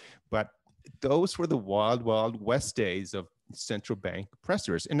me. But those were the wild, wild west days of central bank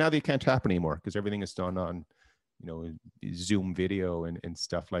pressers. And now they can't happen anymore because everything is done on, Zoom video and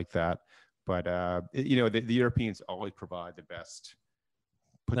stuff like that. But, the Europeans always provide the best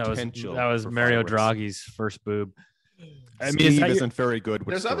potential. That was Mario Draghi's first boob. I mean, Steve isn't very good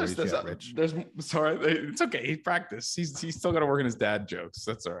with There's others. stories yet, Rich. There's sorry, it's okay. He practiced. He's still got to work in his dad jokes.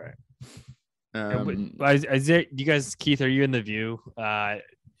 That's all right. Is there, you guys, Keith, are you in the view?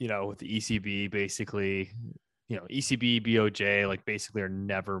 With the ECB, basically, ECB, BOJ, like basically are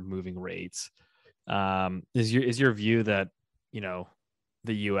never moving rates. Is your view that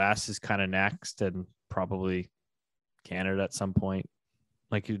the US is kind of next and probably Canada at some point?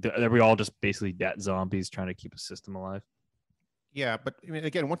 Like, are we all just basically debt zombies trying to keep a system alive? Yeah, but I mean,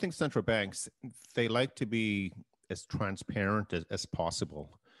 again, one thing central banks, they like to be as transparent as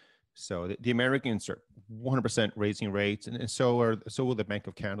possible. So the Americans are 100% raising rates, and so will the Bank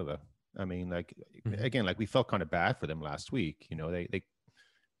of Canada. I mean, again, we felt kind of bad for them last week. They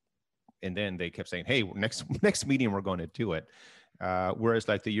and then they kept saying, "Hey, next meeting we're going to do it." Whereas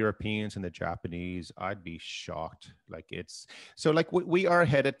like the Europeans and the Japanese, I'd be shocked. We are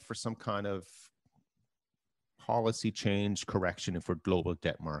headed for some kind of policy change correction for global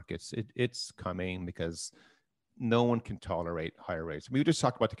debt markets. It's coming because no one can tolerate higher rates. We just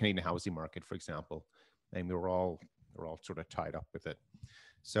talked about the Canadian housing market, for example, and we're all sort of tied up with it.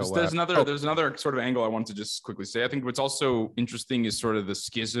 So there's another sort of angle I want to just quickly say. I think what's also interesting is sort of the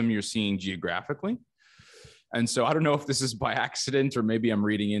schism you're seeing geographically. And so I don't know if this is by accident or maybe I'm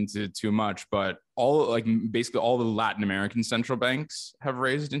reading into too much, but basically all the Latin American central banks have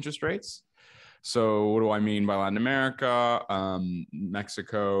raised interest rates. So what do I mean by Latin America?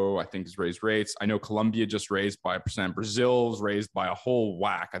 Mexico, I think, has raised rates. I know Colombia just raised by 1%. Brazil's raised by a whole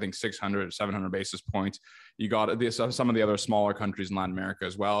whack, I think 600, 700 basis points. You got some of the other smaller countries in Latin America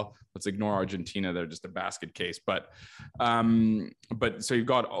as well. Let's ignore Argentina. They're just a basket case. But so you've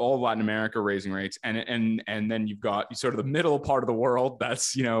got all Latin America raising rates. And then you've got sort of the middle part of the world.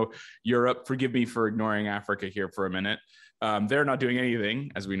 That's, Europe. Forgive me for ignoring Africa here for a minute. They're not doing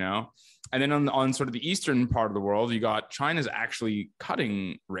anything, as we know. And then on sort of the eastern part of the world, you got China's actually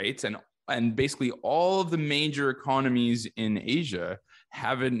cutting rates, and basically all of the major economies in Asia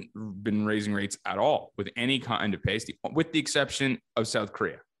haven't been raising rates at all with any kind of pace, with the exception of South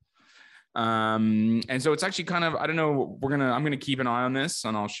Korea. And so it's actually kind of, I don't know, I'm gonna keep an eye on this,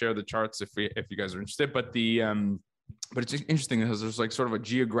 and I'll share the charts if you guys are interested. But it's interesting because there's like sort of a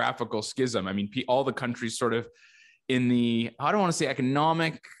geographical schism. I mean, all the countries sort of in the, I don't want to say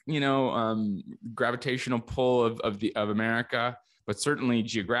economic, gravitational pull of America, but certainly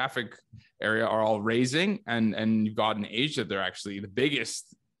geographic area are all raising, and you've got in Asia, they're actually the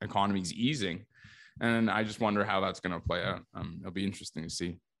biggest economies easing, and I just wonder how that's going to play out. It'll be interesting to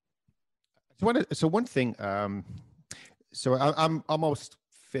see. So one thing, so I'm almost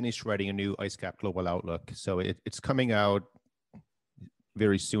finished writing a new IceCap Global Outlook, so it's coming out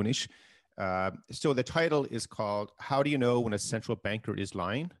very soonish. So the title is called "How Do You Know When a Central Banker is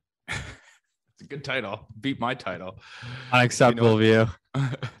Lying?" It's a good title. Beat my title. Unacceptable view. Do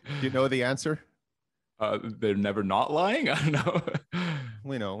you know the answer? They're never not lying. I don't know.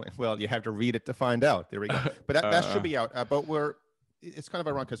 We know. Well, you have to read it to find out. There we go. But that should be out. But it's kind of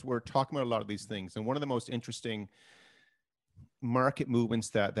ironic because we're talking about a lot of these things, and one of the most interesting market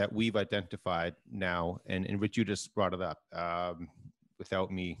movements that we've identified now, and Rich, you just brought it up without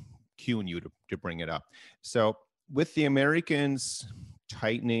me cueing you to bring it up. So with the Americans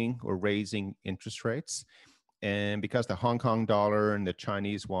tightening or raising interest rates, and because the Hong Kong dollar and the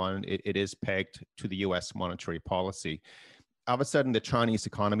Chinese yuan, it is pegged to the US monetary policy, all of a sudden the Chinese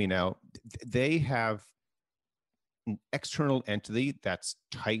economy now, they have an external entity that's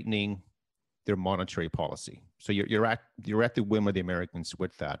tightening their monetary policy. So you're at the whim of the Americans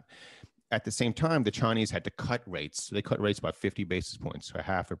with that. At the same time, the Chinese had to cut rates. So they cut rates by 50 basis points, so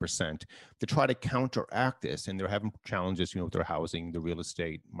 0.5%, to try to counteract this. And they're having challenges, with their housing, the real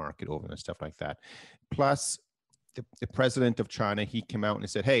estate market over and stuff like that. Plus, the president of China, he came out and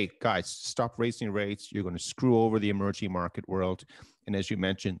said, "Hey, guys, stop raising rates. You're going to screw over the emerging market world." And as you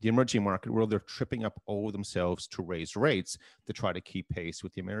mentioned, the emerging market world, they're tripping up over themselves to raise rates to try to keep pace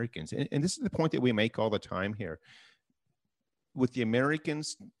with the Americans. And this is the point that we make all the time here. With the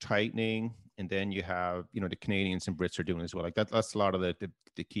Americans tightening, and then you have, the Canadians and Brits are doing as well. Like that's a lot of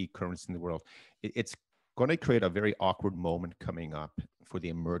the key currencies in the world. It's going to create a very awkward moment coming up for the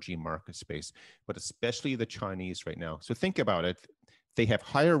emerging market space, but especially the Chinese right now. So think about it. They have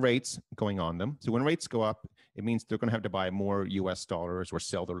higher rates going on them. So when rates go up, it means they're going to have to buy more US dollars or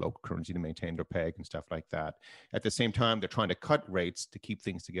sell their local currency to maintain their peg and stuff like that. At the same time, they're trying to cut rates to keep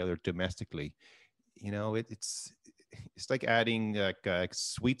things together domestically. It's like adding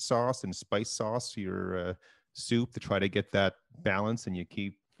sweet sauce and spice sauce to your soup to try to get that balance, and you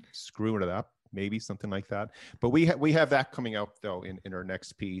keep screwing it up, maybe something like that. But we have that coming out though in our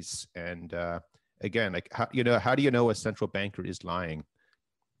next piece, and again, like how do you know a central banker is lying?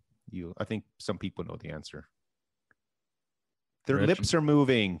 I think some people know the answer. Their lips are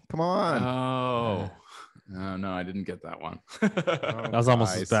moving. Come on. Oh, no, I didn't get that one. That was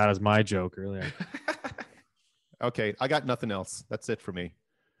almost as bad as my joke earlier. Okay, I got nothing else. That's it for me.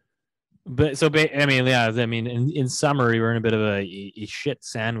 But in summary, we're in a bit of a shit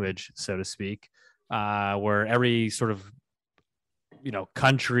sandwich, so to speak, where every sort of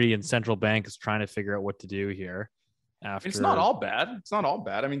country and central bank is trying to figure out what to do here. It's not all bad. It's not all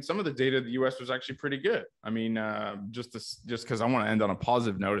bad. I mean, some of the data of the U.S. was actually pretty good. I mean, just because I want to end on a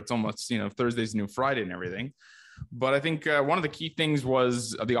positive note, it's almost Thursday's new Friday and everything. But I think one of the key things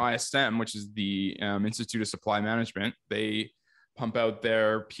was the ISM, which is the Institute of Supply Management. They pump out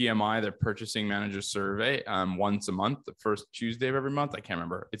their PMI, their Purchasing Manager Survey, once a month, the first Tuesday of every month. I can't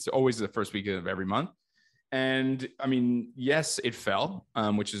remember. It's always the first week of every month. And I mean, yes, it fell,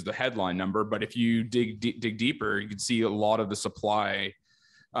 which is the headline number. But if you dig deeper, you can see a lot of the supply.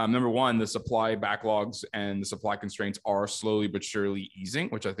 Number one, the supply backlogs and the supply constraints are slowly but surely easing,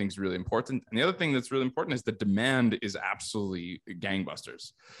 which I think is really important. And the other thing that's really important is the demand is absolutely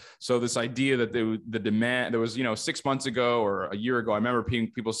gangbusters. So this idea that the demand, there was 6 months ago or a year ago, I remember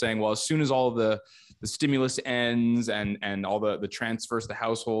people saying, well, as soon as all of the stimulus ends and all the transfers to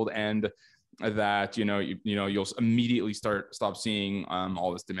household and that you'll immediately stop seeing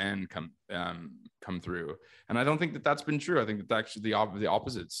all this demand come through. And I don't think that that's been true. I think that actually the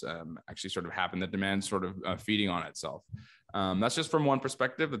opposites actually sort of happened. The demand sort of feeding on itself. That's just from one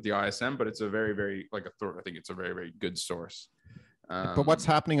perspective at the ISM, but it's a very, very I think it's a very, very good source. But what's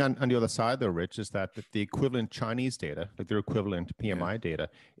happening on the other side, though, Rich, is that the equivalent Chinese data, like their equivalent PMI data,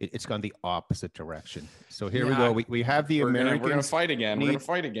 it's gone the opposite direction. So here we go. We have the Americans. We're going to fight again. We're going to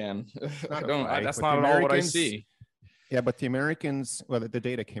fight again. That's not at all what I see. Yeah, but the Americans, well, the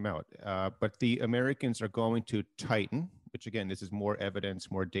data came out, but the Americans are going to tighten, which again, this is more evidence,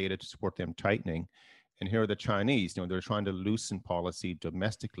 more data to support them tightening. And here are the Chinese, they're trying to loosen policy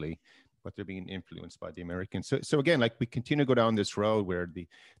domestically, but they're being influenced by the Americans. So again, like we continue to go down this road where the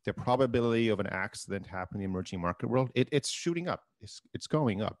probability of an accident happening in the emerging market world, it's shooting up. It's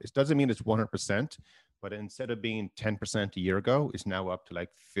going up. It doesn't mean it's 100%, but instead of being 10% a year ago, it's now up to like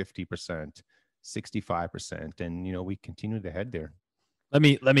 50%, 65%. And, we continue to head there. Let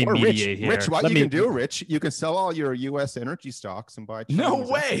me mediate here. Rich, what you can do, Rich, you can sell all your U.S. energy stocks and buy Chinese No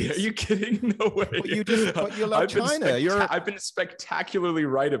way. equities. Are you kidding? No way. But you love China. I've been spectacularly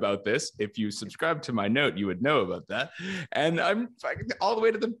right about this. If you subscribe to my note, you would know about that. And I'm all the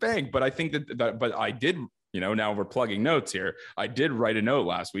way to the bank. But I think but I did, now we're plugging notes here. I did write a note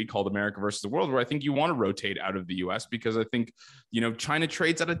last week called America versus the World, where I think you want to rotate out of the US because I think, China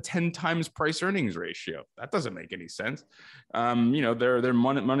trades at a 10 times price earnings ratio. That doesn't make any sense. They're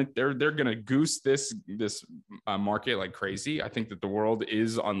money, they're going to goose this market like crazy. I think that the world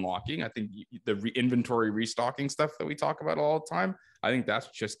is unlocking. I think the inventory restocking stuff that we talk about all the time, I think that's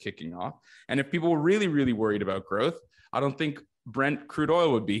just kicking off. And if people were really, really worried about growth, I don't think Brent crude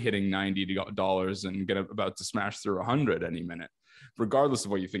oil would be hitting $90 and about to smash through 100 any minute, regardless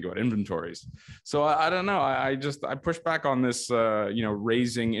of what you think about inventories. So I don't know. I push back on this,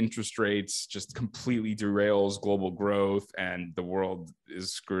 raising interest rates just completely derails global growth and the world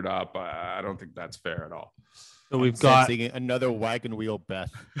is screwed up. I don't think that's fair at all. So we've got another wagon wheel bet.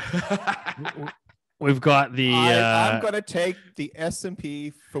 We've got the. I'm going to take the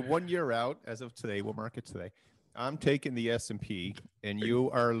S&P for 1 year out as of today. What market today? I'm taking the S&P, and you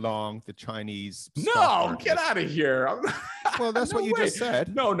are long the Chinese. No, get out of here. Well, that's what you just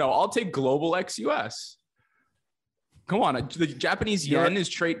said. No, I'll take global ex-US. Come on, the Japanese yen is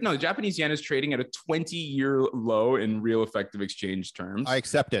trading. No, the Japanese yen is trading at a 20-year low in real effective exchange terms. I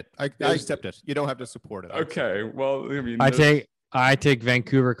accept it. I accept it. You don't have to support it. Okay, well, I mean, I take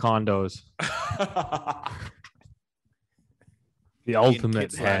Vancouver condos. The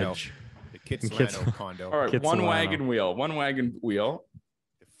ultimate hedge. Kitsilano condo. All right, one wagon wheel.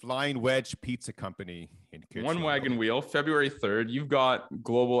 The Flying Wedge Pizza Company in Kitsilano. One wagon wheel, February 3rd. You've got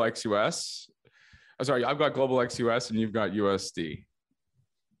global ex-US. Sorry, I've got global ex-US and you've got USD.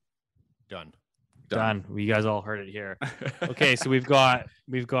 Done. You guys all heard it here. Okay, so we've got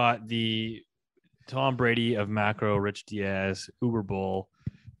the Tom Brady of macro, Rich Diaz, Uber Bull,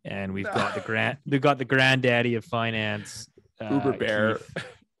 and we've got the granddaddy of finance, Uber Bear.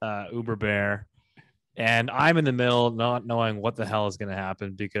 Uber Bear, and I'm in the middle not knowing what the hell is going to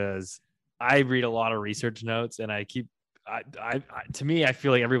happen because I read a lot of research notes and to me I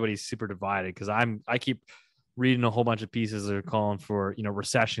feel like everybody's super divided because I keep reading a whole bunch of pieces that are calling for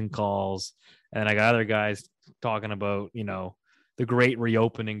recession calls, and I got other guys talking about the the great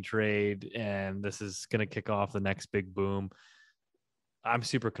reopening trade, and this is going to kick off the next big boom. I'm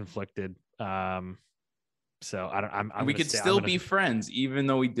super conflicted. So we could still be friends even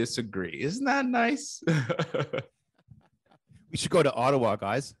though we disagree. Isn't that nice? We should go to Ottawa,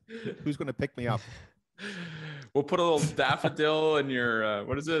 guys. Who's going to pick me up? We'll put a little daffodil in your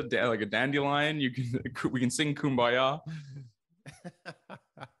what is it? Like a dandelion. We can sing Kumbaya.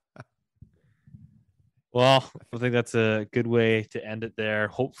 Well, I think that's a good way to end it there.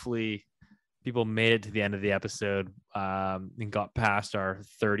 Hopefully people made it to the end of the episode and got past our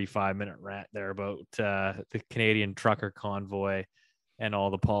 35-minute rant there about the Canadian trucker convoy and all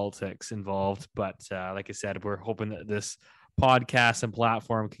the politics involved. But like I said, we're hoping that this podcast and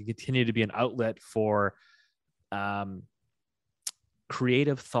platform can continue to be an outlet for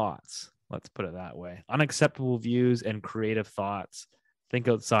creative thoughts. Let's put it that way. Unacceptable views and creative thoughts. Think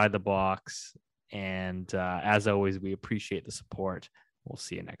outside the box. And as always, we appreciate the support. We'll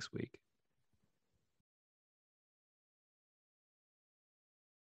see you next week.